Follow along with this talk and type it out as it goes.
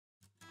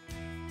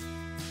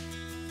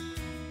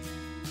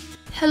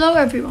Hello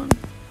everyone,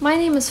 my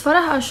name is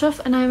Farah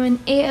Ashraf and I am an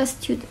AS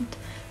student.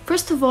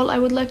 First of all, I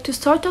would like to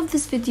start off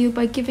this video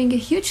by giving a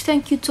huge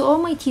thank you to all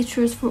my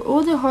teachers for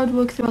all their hard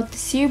work throughout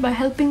this year by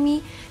helping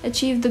me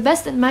achieve the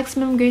best and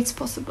maximum grades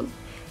possible.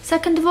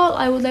 Second of all,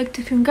 I would like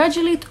to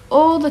congratulate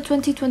all the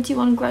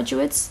 2021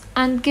 graduates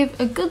and give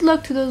a good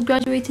luck to those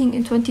graduating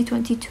in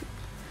 2022.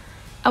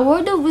 A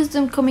word of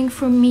wisdom coming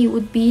from me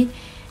would be: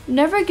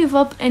 never give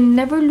up and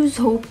never lose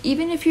hope,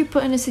 even if you're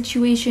put in a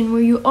situation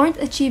where you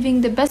aren't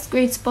achieving the best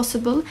grades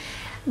possible,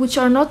 which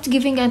are not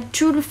giving a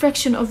true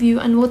reflection of you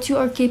and what you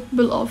are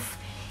capable of.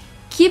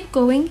 Keep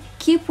going,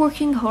 keep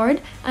working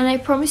hard, and I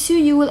promise you,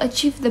 you will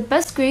achieve the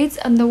best grades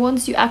and the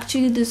ones you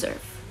actually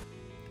deserve.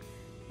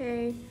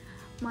 Hey,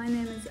 my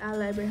name is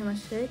Ala Ibrahim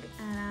Sheikh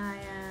and I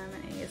am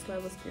an AS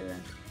level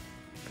student.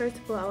 First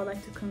of all, I would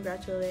like to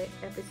congratulate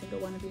every single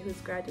one of you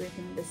who's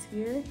graduating this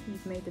year.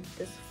 You've made it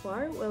this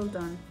far, well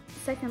done.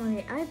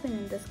 Secondly, I've been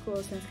in this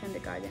school since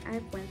kindergarten.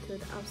 I've went through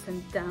the ups and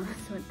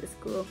downs with the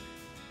school.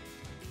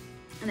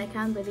 And I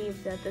can't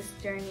believe that this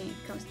journey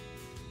comes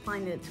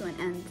finally to an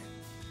end.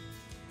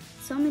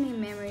 So many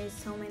memories,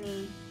 so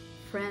many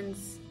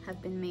friends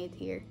have been made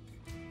here.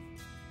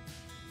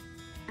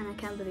 And I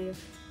can't believe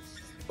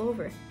it's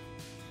over.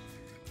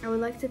 I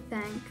would like to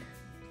thank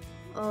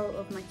all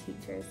of my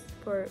teachers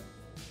for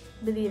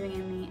believing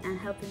in me and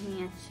helping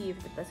me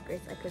achieve the best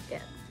grades I could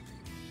get.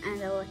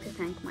 And I would like to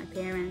thank my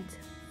parents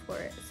for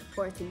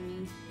supporting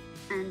me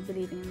and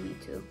believing in me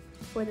too.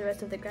 For the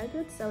rest of the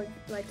graduates, I would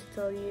like to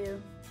tell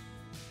you,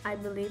 I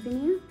believe in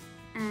you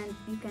and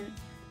you can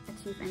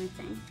achieve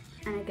anything.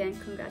 And again,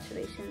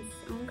 congratulations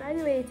on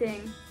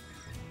graduating.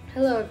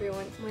 Hello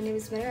everyone, my name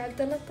is Mira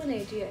Abdullah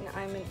Taneji and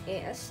I'm an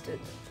AS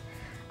student.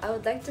 I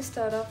would like to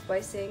start off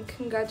by saying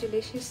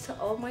congratulations to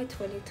all my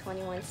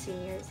 2021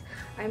 seniors.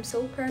 I'm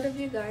so proud of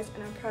you guys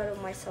and I'm proud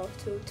of myself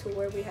too, to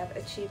where we have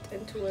achieved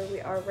and to where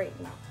we are right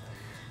now.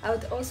 I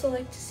would also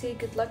like to say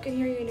good luck in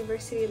your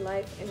university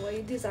life and what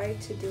you desire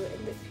to do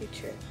in the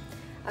future.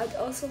 I would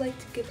also like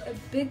to give a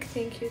big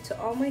thank you to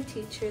all my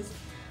teachers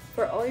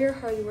for all your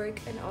hard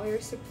work and all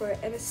your support,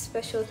 and a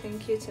special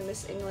thank you to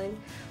Miss England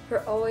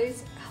for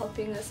always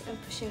helping us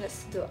and pushing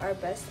us to do our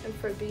best and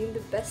for being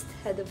the best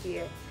head of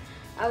year.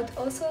 I would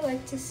also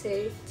like to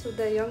say to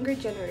the younger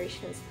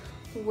generations,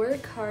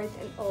 work hard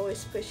and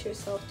always push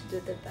yourself to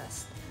do the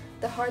best.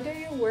 The harder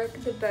you work,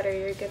 the better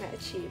you're gonna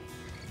achieve.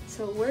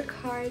 So work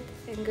hard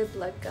and good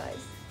luck,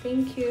 guys.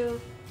 Thank you.